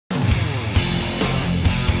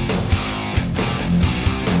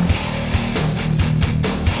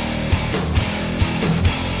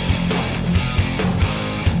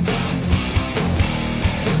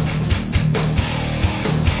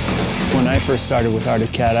first started with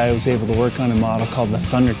Thundercat, I was able to work on a model called the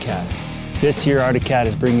Thundercat. This year, Thundercat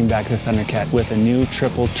is bringing back the Thundercat with a new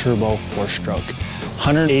triple turbo 4-stroke.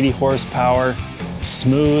 180 horsepower,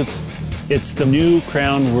 smooth. It's the new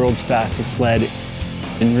crowned world's fastest sled.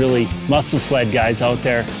 And really muscle sled guys out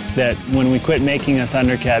there that when we quit making a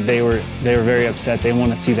Thundercat, they were very upset. They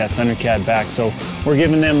want to see that Thundercat back. So we're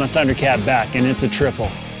giving them a Thundercat back, and it's a triple.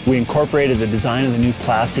 We incorporated the design of the new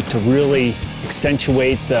plastic to really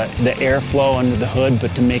accentuate the airflow under the hood,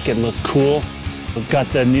 but to make it look cool. We've got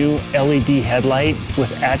the new LED headlight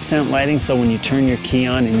with accent lighting, so when you turn your key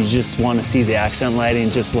on and you just want to see the accent lighting,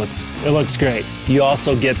 it looks great. You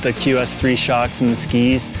also get the QS3 shocks and the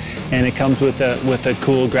skis, and it comes with the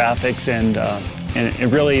cool graphics,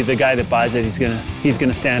 and really the guy that buys it, he's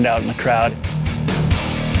gonna stand out in the crowd.